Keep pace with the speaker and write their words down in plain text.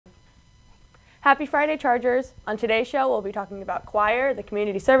Happy Friday, Chargers. On today's show, we'll be talking about choir, the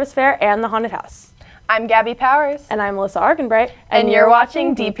community service fair, and the haunted house. I'm Gabby Powers. And I'm Melissa Arkenbright. And you're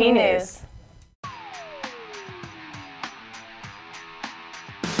watching DP News.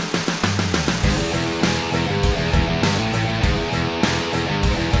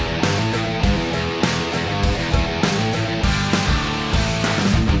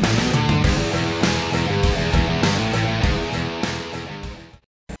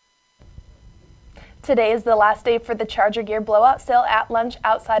 Today is the last day for the Charger Gear blowout sale at lunch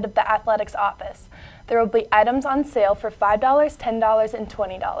outside of the athletics office. There will be items on sale for $5, $10, and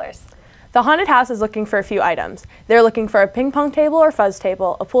 $20. The haunted house is looking for a few items. They're looking for a ping pong table or fuzz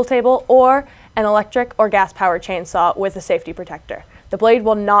table, a pool table, or an electric or gas-powered chainsaw with a safety protector. The blade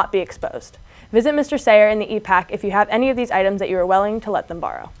will not be exposed. Visit Mr. Sayer in the EPAC if you have any of these items that you are willing to let them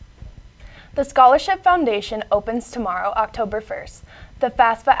borrow. The Scholarship Foundation opens tomorrow, October 1st. The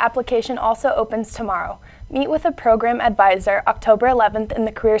FAFSA application also opens tomorrow. Meet with a program advisor October 11th in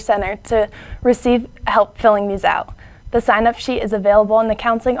the Career Center to receive help filling these out. The sign-up sheet is available in the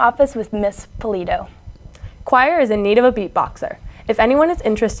counseling office with Miss Polito. Choir is in need of a beatboxer. If anyone is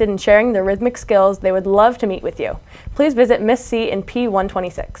interested in sharing their rhythmic skills, they would love to meet with you. Please visit Miss C in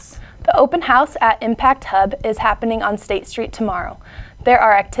P126. The open house at Impact Hub is happening on State Street tomorrow. There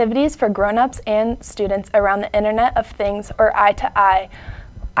are activities for grown-ups and students around the Internet of Things, or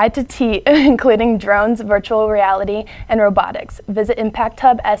I-to-T, including drones, virtual reality, and robotics. Visit Impact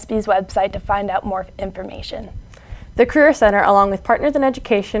Hub SB's website to find out more information. The Career Center, along with Partners in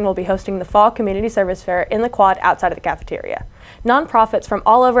Education, will be hosting the Fall Community Service Fair in the quad outside of the cafeteria. Nonprofits from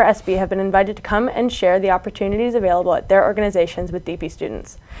all over SB have been invited to come and share the opportunities available at their organizations with DP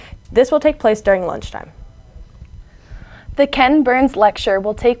students. This will take place during lunchtime. The Ken Burns Lecture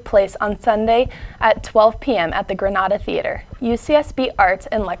will take place on Sunday at 12 p.m. at the Granada Theater. UCSB Arts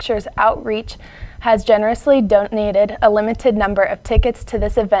and Lectures Outreach has generously donated a limited number of tickets to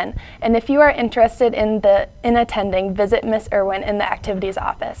this event, and if you are interested in attending, visit Miss Irwin in the activities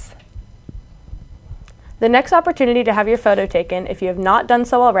office. The next opportunity to have your photo taken, if you have not done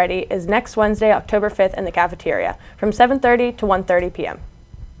so already, is next Wednesday, October 5th in the cafeteria from 7:30 to 1:30 p.m.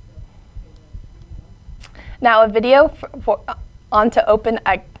 Now a video on to open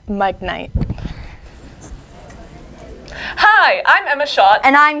mic night. Hi, I'm Emma Schott.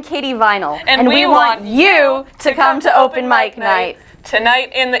 And I'm Katie Vinyl. And we want you to come to open mic night.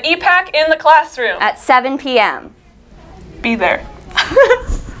 Tonight in the EPAC in the classroom. At 7 p.m. Be there.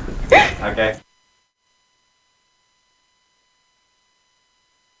 Okay.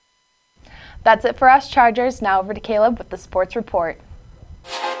 That's it for us Chargers. Now over to Caleb with the sports report.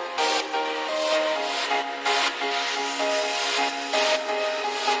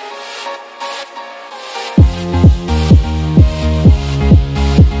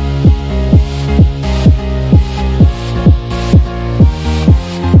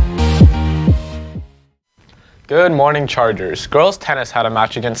 Good morning, Chargers. Girls tennis had a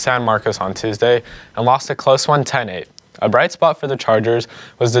match against San Marcos on Tuesday and lost a close one 10-8. A bright spot for the Chargers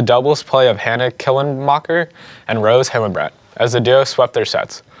was the doubles play of Hannah Killenmacher and Rose Himmelbrandt as the duo swept their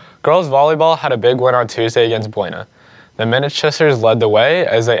sets. Girls volleyball had a big win on Tuesday against Buena. The Minute Sisters led the way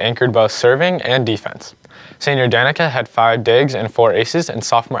as they anchored both serving and defense. Senior Danica had 5 digs and 4 aces, and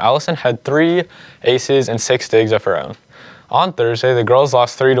sophomore Allison had 3 aces and 6 digs of her own. On Thursday, the girls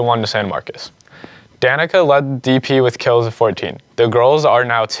lost 3-1 to San Marcos. Danica led DP with kills of 14. The girls are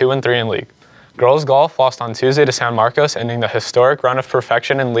now 2-3 in league. Girls golf lost on Tuesday to San Marcos, ending the historic run of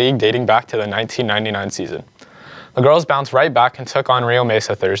perfection in league dating back to the 1999 season. The girls bounced right back and took on Rio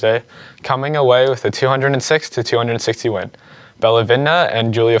Mesa Thursday, coming away with a 206-260 win. Bella Vidna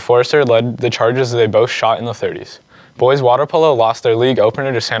and Julia Forrester led the Chargers as they both shot in the 30s. Boys water polo lost their league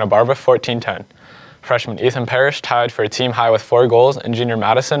opener to Santa Barbara 14-10. Freshman Ethan Parrish tied for a team high with 4 goals, and junior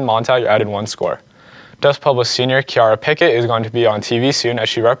Madison Montag added 1 score. Dust Public senior Kiara Pickett is going to be on TV soon as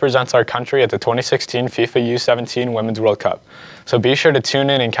she represents our country at the 2016 FIFA U17 Women's World Cup. So be sure to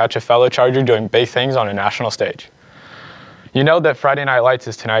tune in and catch a fellow Charger doing big things on a national stage. You know that Friday Night Lights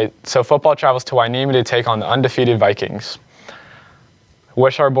is tonight, so football travels to Hueneme to take on the undefeated Vikings.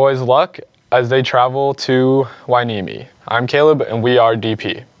 Wish our boys luck as they travel to Hueneme. I'm Caleb, and we are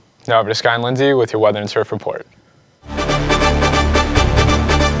DP. Now over to Sky and Lindsay with your weather and surf report.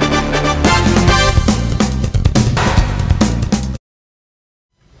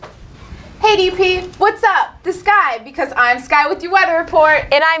 Hey DP, what's up? The Sky, because I'm Sky with your weather report.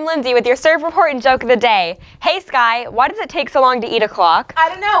 And I'm Lindsay with your surf report and joke of the day. Hey Sky, why does it take so long to eat a clock? I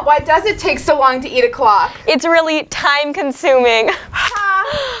don't know, why does it take so long to eat a clock? It's really time consuming.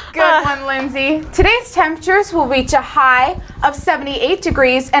 Good one, Lindsay. Today's temperatures will reach a high of 78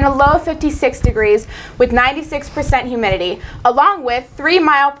 degrees and a low of 56 degrees with 96% humidity, along with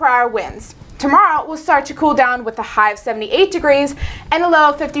 3-mile-per-hour winds. Tomorrow will start to cool down with a high of 78 degrees and a low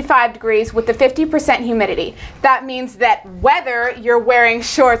of 55 degrees with the 50% humidity. That means that whether you're wearing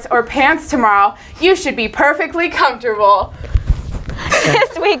shorts or pants tomorrow, you should be perfectly comfortable.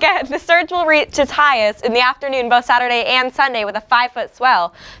 This weekend, the surge will reach its highest in the afternoon both Saturday and Sunday with a 5-foot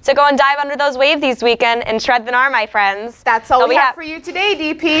swell. So go and dive under those waves this weekend and shred the gnar, my friends. That's all we have for you today,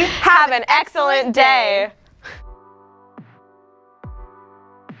 DP. Have an excellent day.